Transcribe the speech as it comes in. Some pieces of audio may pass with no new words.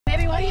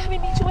why you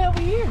having me meet you way over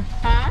here?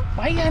 Huh?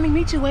 Why you having me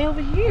meet you way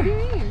over here? What do you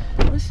mean?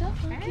 What's up?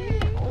 Hey.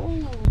 Oh,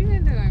 what you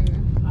been doing?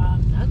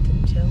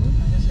 Nothing, chilling.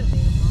 Like I said,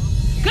 being a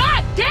mom.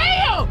 God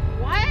damn!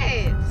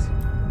 What?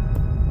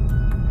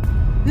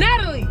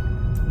 Natalie!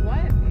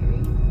 What, baby?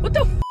 What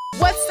the f?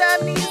 What's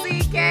up,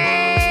 Neezy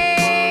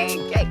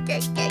Gang?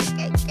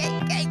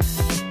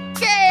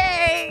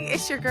 Gang.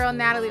 It's your girl,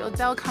 Natalie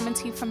Odell, coming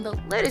to you from the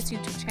latest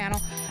YouTube channel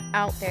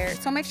out there.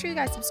 So make sure you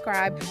guys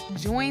subscribe,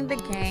 join the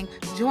gang,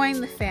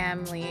 join the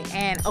family.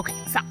 And okay,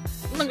 so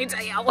let me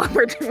tell y'all what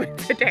we're doing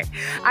today.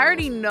 I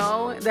already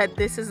know that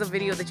this is a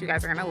video that you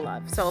guys are gonna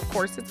love. So of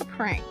course it's a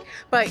prank,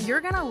 but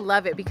you're gonna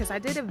love it because I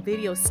did a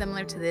video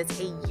similar to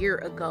this a year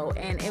ago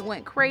and it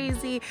went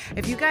crazy.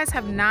 If you guys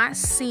have not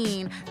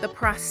seen the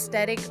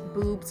prosthetic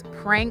boobs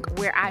prank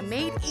where I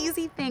made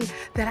Easy think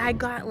that I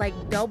got like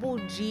double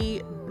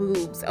G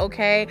boobs,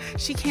 okay?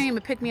 She came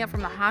even pick me up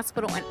from the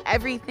hospital and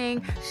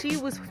everything. She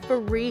was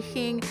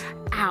freaking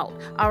out.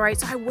 All right,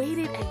 so I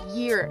waited a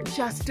year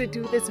just to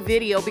do this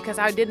video because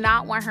I did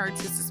not want her to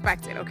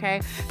suspect it,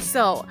 okay?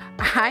 So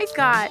I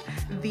got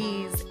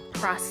these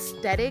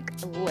prosthetic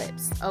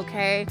lips,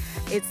 okay?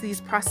 It's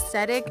these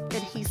prosthetic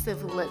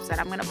adhesive lips that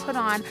I'm gonna put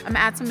on. I'm gonna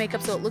add some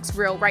makeup so it looks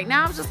real. Right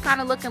now I'm just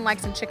kind of looking like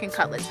some chicken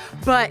cutlets,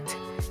 but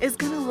it's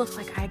gonna look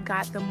like I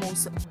got the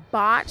most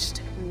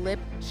botched lip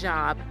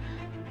job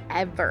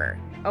ever,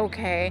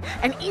 okay?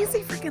 And Easy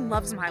freaking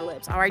loves my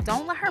lips, all right?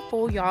 Don't let her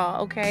fool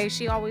y'all, okay?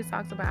 She always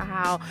talks about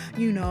how,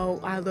 you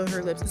know, I love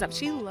her lips and stuff.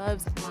 She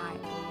loves my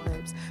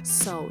lips.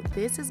 So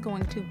this is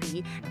going to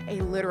be a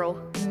literal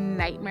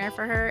nightmare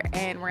for her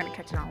and we're gonna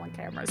catch it all on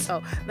camera.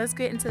 So let's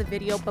get into the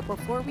video. But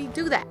before we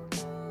do that,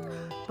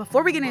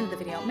 before we get into the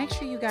video, make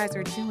sure you guys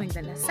are doing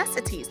the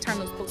necessities. Turn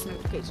those post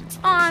notifications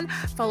on.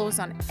 Follow us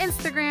on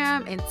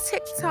Instagram and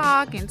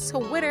TikTok and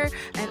Twitter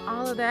and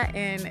all of that.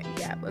 And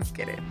yeah, let's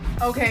get it.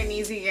 Okay,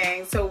 Neezy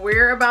Gang. So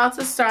we're about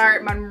to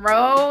start.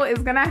 Monroe is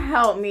gonna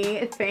help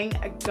me, thank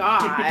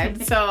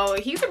God. So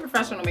he's a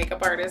professional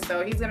makeup artist,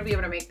 so he's gonna be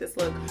able to make this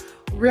look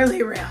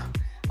really real.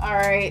 All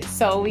right,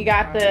 so we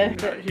got the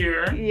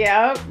here.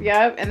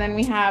 Yep. And then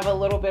we have a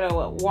little bit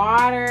of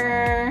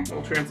water. A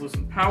little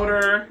translucent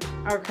powder.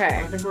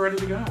 Okay. I think we're ready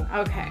to go.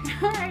 Okay.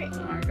 All right.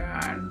 Oh my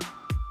God.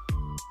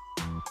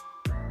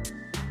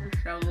 You're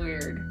so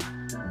weird.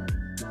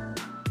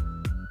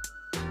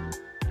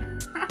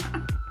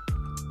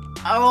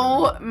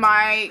 Oh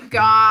my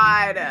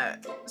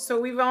God. So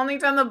we've only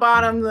done the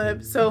bottom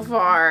lip so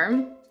far.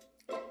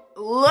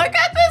 Look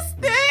at this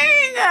thing.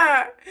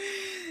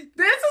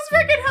 This is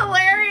freaking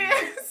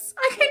hilarious.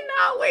 I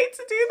cannot wait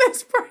to do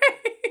this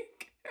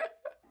prank.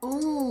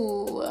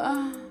 Ooh.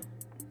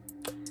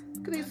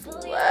 Look at these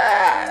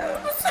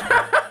lips.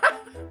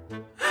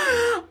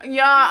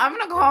 Yeah, I'm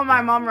gonna call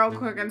my mom real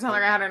quick and tell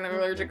her I had an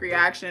allergic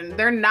reaction.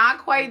 They're not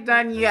quite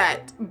done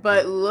yet,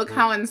 but look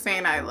how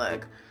insane I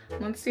look.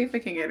 Let's see if we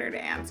can get her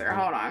to answer.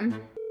 Hold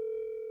on.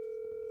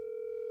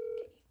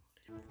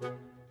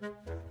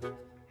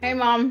 Hey,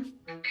 Mom.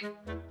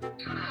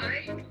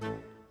 Hi.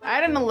 I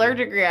had an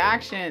allergic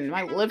reaction.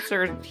 My lips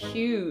are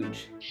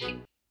huge.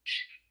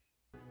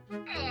 Oh,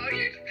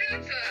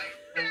 that's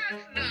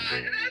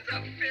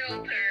a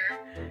filter.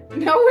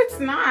 No, it's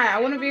not.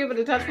 I wouldn't be able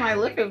to touch my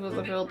lip if it was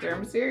a filter.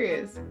 I'm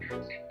serious.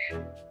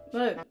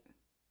 Look.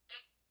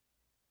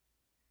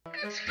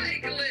 That's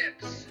fake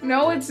lips.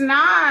 No, it's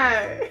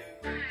not.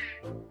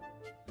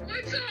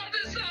 What's all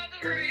this all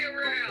the way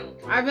around?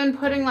 I've been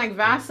putting like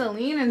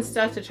Vaseline and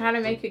stuff to try to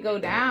make it go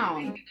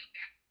down.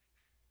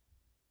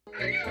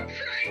 Are you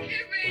pranking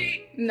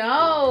me?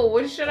 No,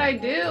 what should I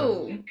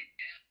do?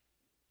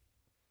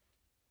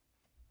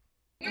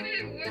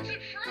 What's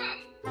it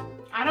from?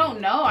 I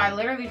don't know. I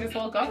literally just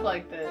woke up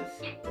like this.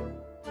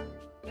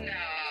 No.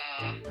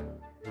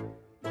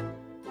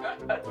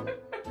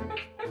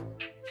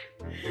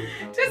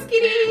 Just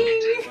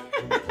kidding.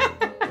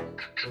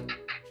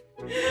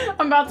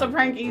 I'm about to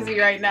prank Easy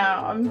right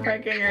now. I'm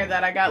pranking her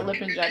that I got lip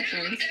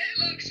injections.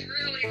 It looks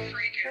really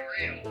freaking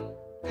real.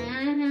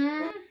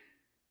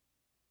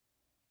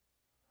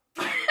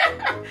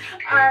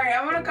 Alright,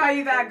 I'm gonna call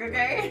you back,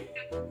 okay?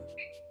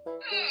 Oh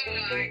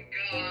my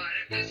God.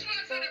 If this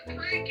wasn't a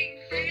pranking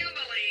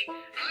family,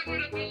 I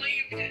would have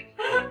believed it.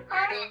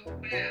 Right off the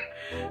bat.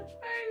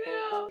 I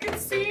know. You can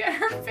see in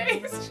her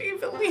face she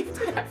believed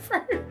it at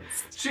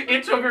first.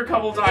 It took her a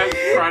couple times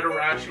to try to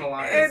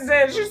rationalize. And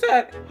then she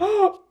said,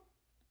 oh.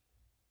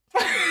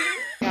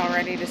 Y'all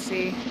ready to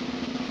see?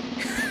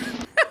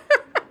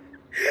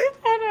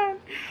 Hold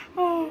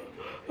on.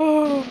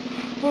 Oh,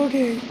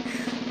 okay.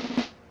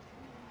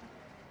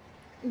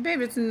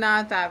 Babe, it's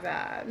not that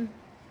bad.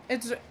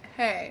 It's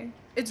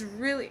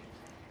really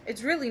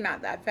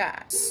not that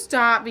bad.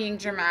 Stop being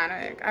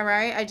dramatic, all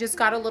right? I just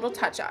got a little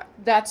touch up.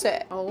 That's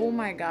it. Oh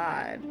my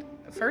God.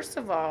 First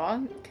of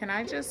all, can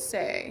I just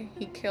say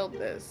he killed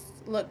this?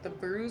 Look, the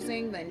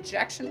bruising, the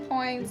injection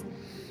points.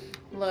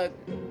 Look,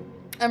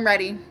 I'm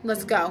ready.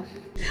 Let's go.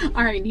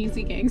 All right,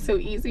 Easy gang. So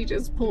Easy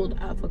just pulled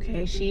up,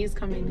 okay? She's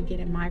coming to get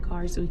in my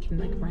car so we can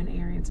like run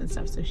errands and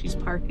stuff. So she's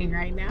parking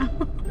right now.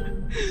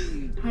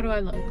 How do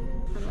I look?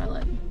 How do I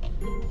look?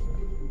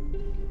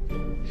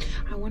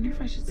 I wonder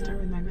if I should start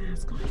with my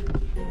mask on.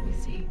 Let me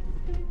see.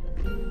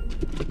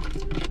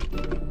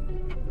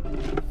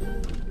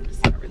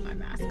 Start with my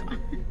mask on.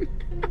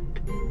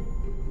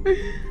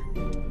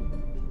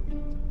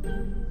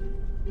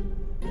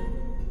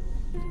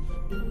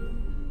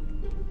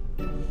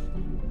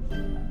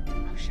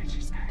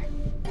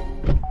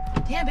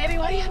 Yeah, baby,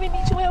 why you having me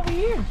meet you way over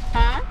here?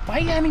 Huh? Why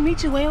you having me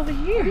meet you way over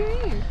here?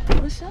 Hey.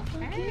 What's up,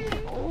 Hey. okay?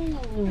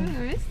 Oh, I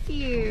miss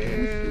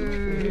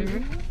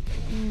you.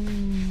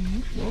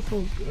 smells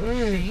so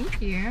good.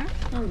 Thank you.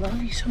 I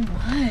love you so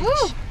much. Woo.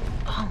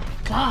 Oh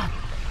my God.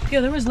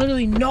 Yo, there was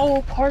literally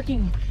no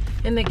parking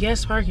in the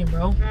guest parking,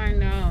 bro. I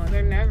know,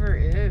 there never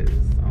is.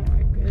 Oh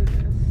my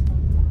goodness.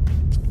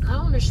 I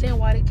don't understand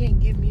why they can't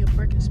give me a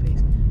parking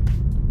space.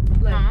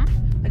 Like, Huh?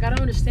 like I don't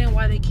understand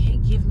why they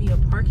can't give me a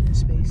parking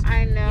space.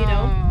 I know. You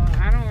know?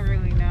 I don't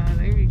really know.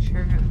 They be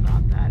tripping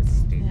about that.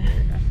 Stupid.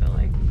 I feel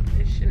like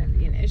it shouldn't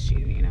be an issue,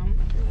 you know?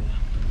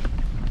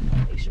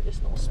 Make sure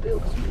there's no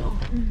spills, you know.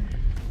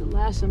 The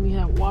last time you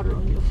had water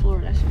on your floor,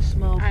 that shit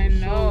smelled. I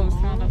know. So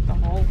Smelled up the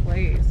whole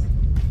place.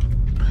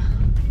 There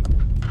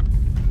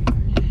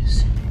it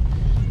is.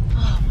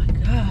 Oh my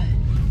God.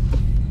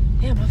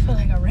 Damn, I feel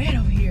like I ran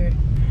over here.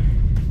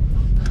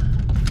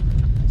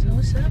 So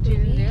what's up, What you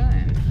baby?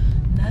 doing?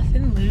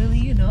 Nothing, literally,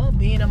 you know,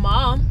 being a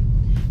mom.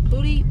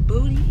 Booty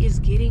is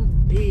getting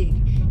big.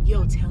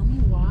 Yo, tell me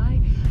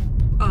why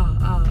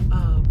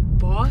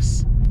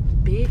boss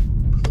bit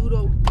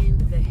Pluto in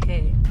the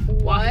head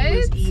while he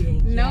was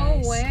eating. No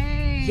Yes.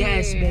 way.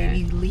 Yes,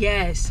 baby.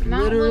 Yes.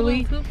 Not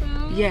literally. little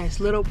poo-poos? Yes,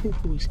 little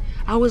poo-poos.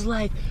 I was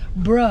like,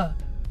 bruh,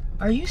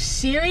 are you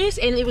serious?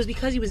 And it was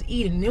because he was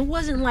eating. It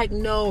wasn't like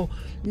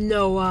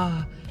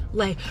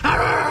like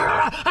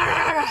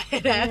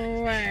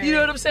you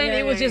know what I'm saying? Yeah,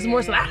 It was just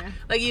more so yeah.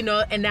 like, you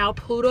know, and now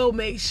Pluto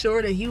makes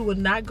sure that he would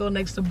not go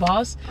next to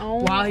boss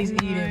while he's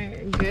eating.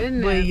 My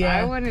goodness. But yeah.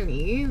 I wouldn't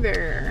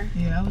either.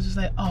 Yeah, I was just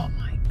like, oh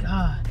my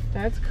God.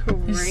 That's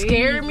crazy. It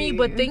scared me,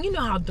 but then you know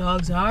how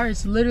dogs are.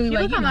 It's literally Can you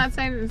like, look on that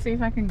side and see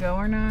if I can go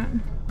or not?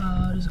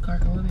 there's a car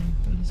coming.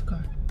 Wait, there's a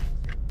car.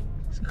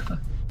 There's a car.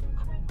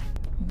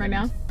 Right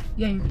now?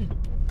 Yeah, you're good.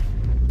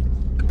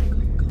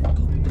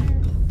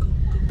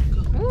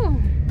 Ooh, oh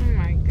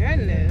my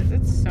goodness.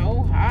 It's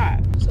so hot.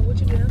 So what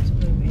you been up to,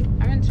 baby?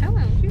 I've been chilling.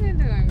 What you been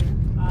doing?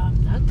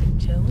 Nothing,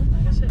 chilling.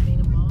 Like I said,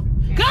 being a mom.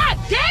 Yeah. God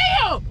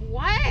damn!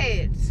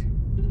 What?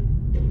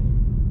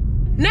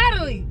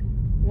 Natalie!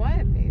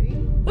 What, baby?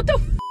 What the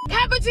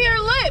happened to your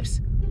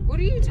lips? What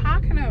are you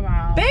talking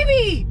about?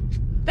 Baby!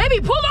 Baby,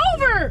 pull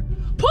over!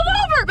 Pull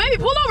over! Baby,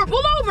 pull over!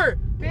 Pull over!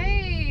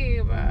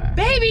 Babe.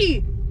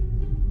 Baby!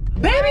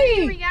 Why are you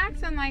Baby!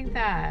 reacting like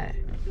that?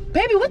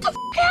 Baby, what the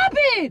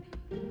happened?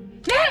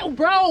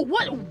 Bro,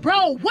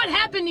 what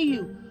happened to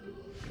you?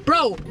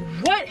 Bro,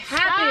 what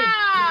happened?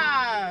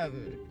 Stop!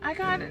 I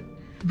got it.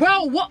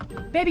 Bro,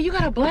 what? Baby, you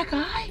got a black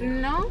eye?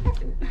 No.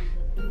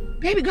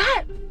 Baby,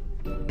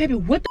 Baby,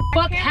 what the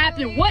fuck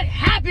happened? believe- What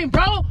happened,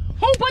 bro?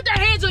 Who put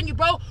their hands on you,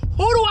 bro?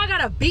 Who do I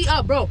gotta beat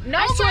up, bro?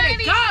 I swear to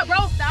Nobody. God,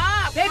 bro.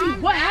 Stop. Baby,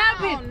 Calm what down.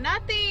 happened?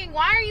 Nothing.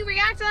 Why are you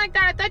reacting like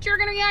that? I thought you were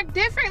gonna react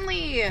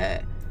differently.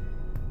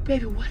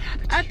 Baby, what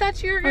happened to I you?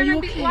 thought you were Are gonna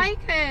you be okay? like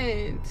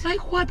it.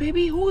 Like what,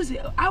 baby? Who is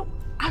it? I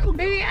don't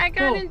Baby, I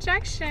got Bro.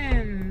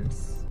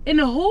 injections. In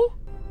the who?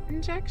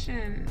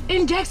 Injections.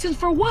 Injections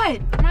for what?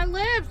 My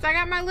lips. I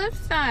got my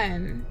lips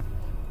done.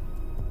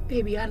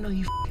 Baby, I know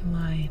you fucking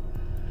lying.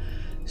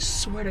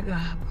 Swear to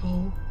God,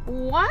 bro.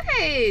 What?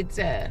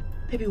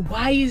 Baby,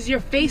 why is your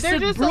face They're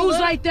look just a bruised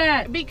little- like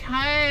that?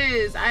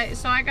 Because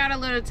I got a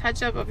little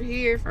touch up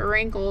here for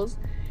wrinkles.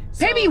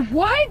 So- Baby,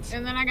 what?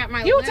 And then I got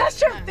my You lips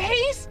touched your done.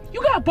 face?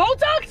 You got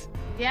Botox?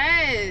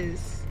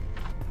 Yes.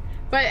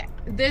 But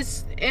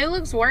it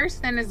looks worse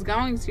than it's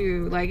going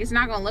to. Like, it's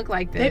not gonna look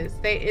like this.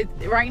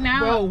 Right now,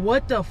 Bro,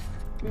 what the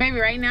baby,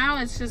 right now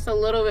it's just a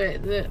little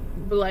bit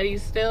bloody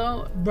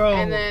still. Bro,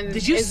 and then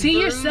did you it's see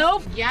bruised.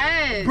 yourself?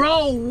 Yes.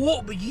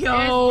 Bro,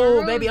 yo,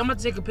 bruised. baby, I'm about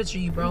to take a picture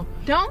of you, bro.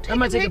 Don't take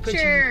I'm a gonna take a picture.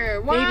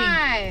 picture. Why?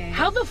 Baby,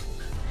 how the bro,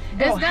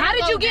 It's gonna how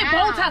did go you get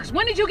down. Botox?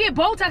 When did you get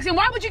Botox? And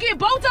why would you get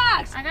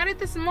Botox? I got it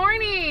this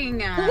morning.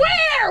 Where?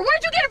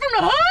 Where'd you get it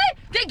from the hood?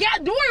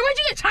 Where'd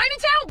you get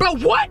Chinatown? Bro,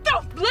 what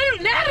the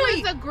little Natalie?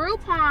 It was a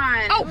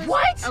Groupon. Oh, It was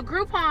what? A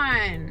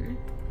Groupon.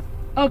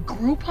 A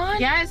Groupon?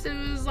 Yes, it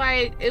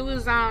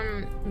was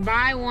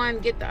buy one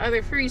get the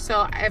other free.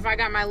 So if I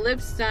got my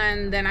lips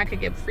done, then I could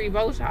get free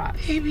Botox.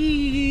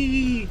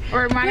 Baby.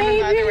 Or it might have been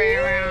the other way Baby.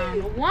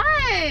 around. What?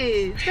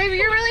 Baby,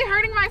 you're really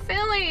hurting my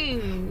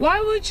feelings. Why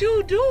would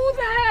you do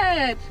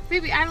that?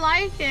 Baby, I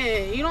like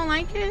it. You don't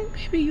like it?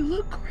 Baby, you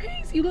look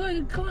crazy. You look like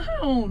a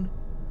clown.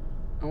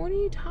 What are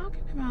you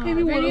talking about?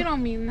 Baby, Baby, what- you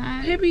don't mean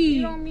that. Baby.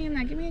 You don't mean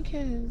that. Give me a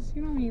kiss.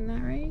 You don't mean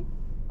that, right?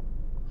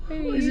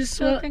 Baby, Is you this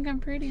still swell- think I'm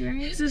pretty,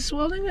 right? Is this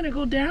swelling gonna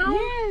go down?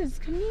 Yes,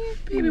 come here.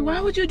 Baby, why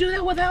would you do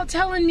that without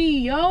telling me,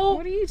 yo?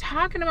 What are you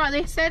talking about?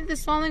 They said the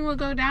swelling would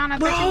go down. I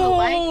thought you would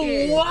like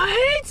it.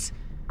 What?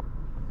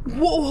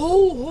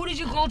 Who did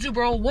you go to,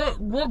 bro?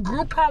 What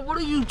group home? What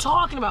are you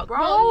talking about, bro?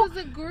 Well, it was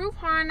a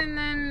Groupon,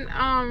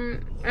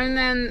 and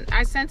then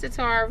I sent it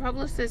to our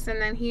publicist,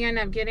 and then he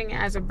ended up getting it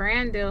as a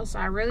brand deal. So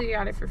I really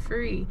got it for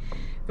free,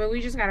 but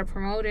we just gotta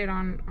promote it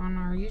on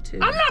our YouTube.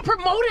 I'm not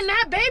promoting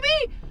that,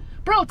 baby.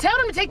 Bro, tell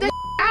them to take that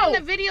out.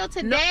 In the video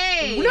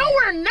today. No,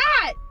 we're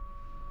not.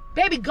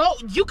 Baby, go.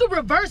 You can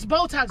reverse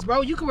Botox, bro.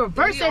 You can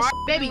reverse that shit,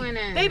 baby.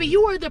 Baby,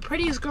 you are the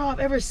prettiest girl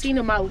I've ever seen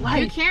in my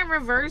life. You can't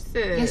reverse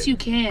it. Yes, you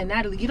can.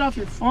 Natalie, get off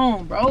your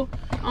phone, bro.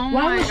 Oh Why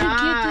my would you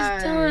get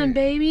this done,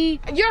 baby?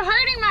 You're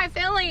hurting my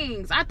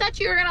feelings. I thought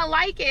you were gonna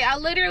like it. I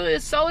literally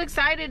was so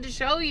excited to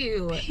show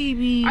you.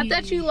 Baby. I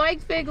thought you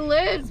liked fake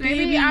lips,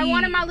 baby. I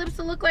wanted my lips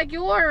to look like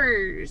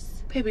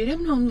yours. Baby,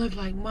 them don't look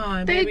like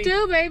mine, They baby.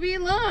 do, baby.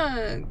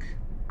 Look.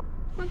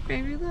 Look,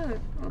 baby, look.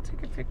 I'll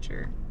take a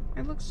picture.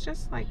 It looks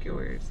just like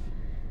yours.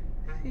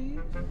 See?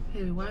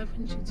 Baby, why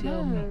wouldn't you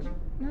tell me?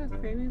 Look,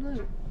 baby,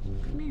 look.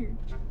 Come here.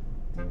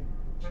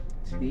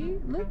 See?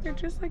 Look, they're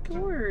just like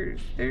yours.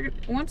 They're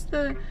once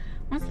the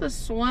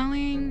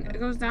swelling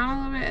goes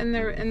down a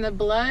little bit and the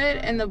blood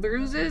and the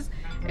bruises,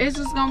 it's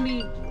just gonna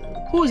be.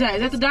 Who is that?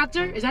 Is that the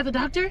doctor? Is that the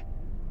doctor?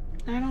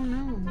 I don't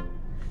know.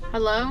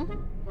 Hello?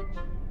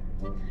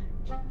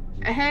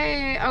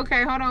 Hey,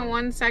 okay, hold on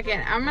 1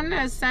 second. I'm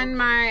gonna send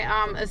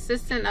my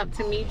assistant up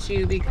to meet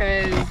you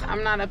because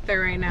I'm not up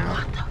there right now.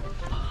 What the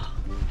fuck?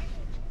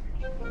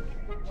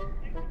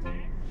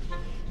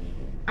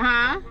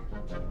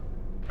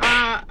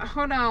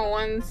 Hold on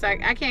 1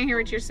 sec. I can't hear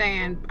what you're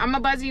saying. I'm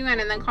gonna buzz you in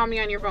and then call me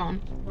on your phone.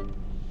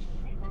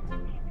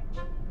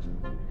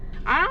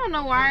 I don't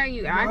know why are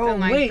you acting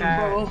like that.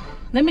 Bro.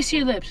 Let me see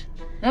your lips.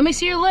 Let me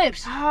see your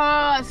lips.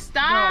 Oh,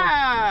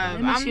 stop.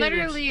 Bro, I'm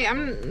literally,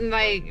 I'm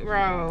like,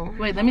 bro.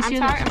 Wait, let me see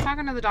your lips. I'm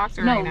talking to the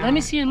doctor No, right now. let me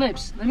see your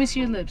lips. Let me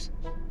see your lips.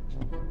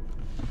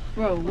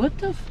 Bro, what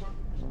the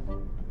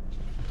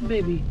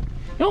Baby.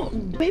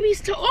 Don't, baby,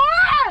 still.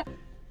 Ah!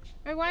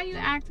 Wait, why are you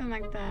acting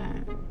like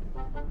that?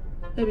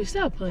 Baby,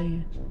 stop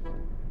playing.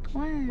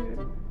 What?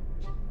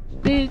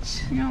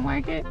 Bitch. You don't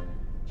like it?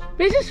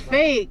 Bitch, it's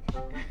fake.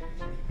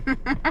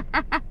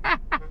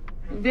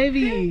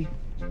 Baby,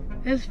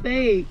 that's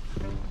fake.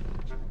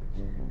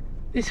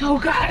 It's oh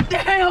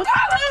goddamn.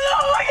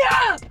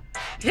 Hallelujah!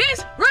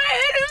 It's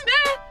raining,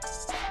 man.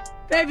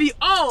 Baby,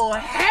 oh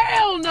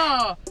hell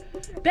no.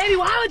 Baby,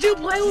 why would you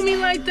play with me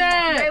like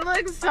that? They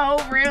look so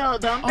real,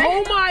 don't they?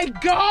 Oh my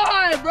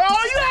god, bro,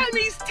 you had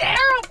me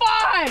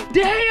terrified.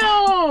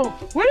 Damn.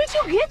 Where did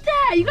you get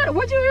that?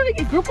 Where'd you really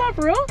get Groupon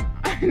for real?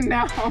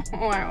 No,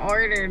 I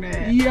ordered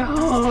it.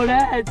 Yo,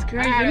 that's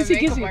crazy. I had Let me a see,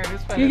 kiss makeup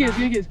artist put me.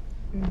 it Kiss.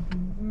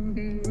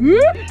 on.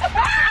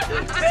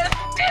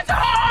 It's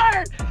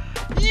hard.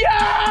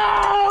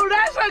 Yo,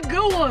 that's a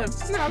good one.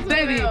 That's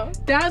Baby, real.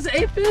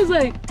 it feels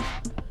like,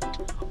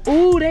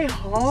 ooh, they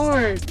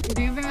hard.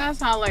 Do you think that's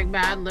how like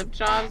bad lip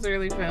jobs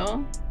really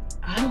feel?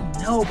 I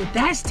don't know, but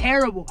that's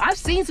terrible. I've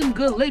seen some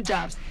good lip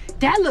jobs.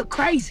 That look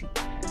crazy.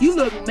 You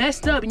look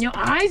messed up. In your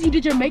eyes, you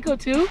did your makeup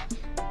too?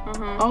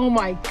 Oh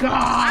my god.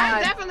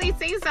 I've definitely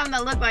seen some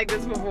that look like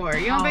this before.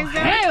 You don't think so?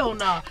 Hell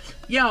no.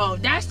 Yo,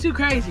 that's too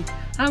crazy.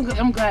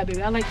 I'm glad,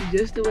 baby. I like you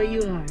just the way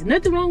you are.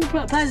 Nothing wrong with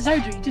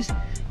plastic surgery.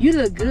 You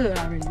look good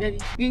already, baby.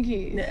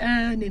 Ginkies.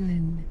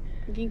 No.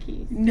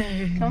 Ginkies.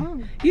 No. Come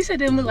on. You said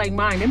them look like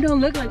mine. Them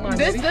don't look like mine,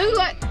 This baby.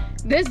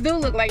 do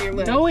look like your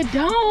lips. No, it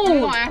don't. We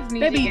gonna ask Neezy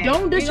Baby, gang.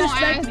 don't We gonna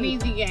disrespect ask me.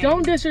 Neezy gang.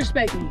 Don't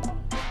disrespect me.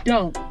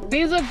 Don't.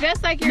 These look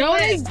just like your No,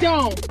 lips. they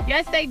don't.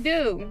 Yes, they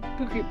do.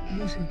 Look at,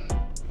 you see.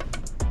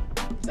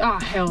 Oh,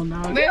 hell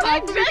no. They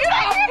look just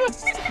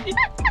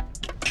like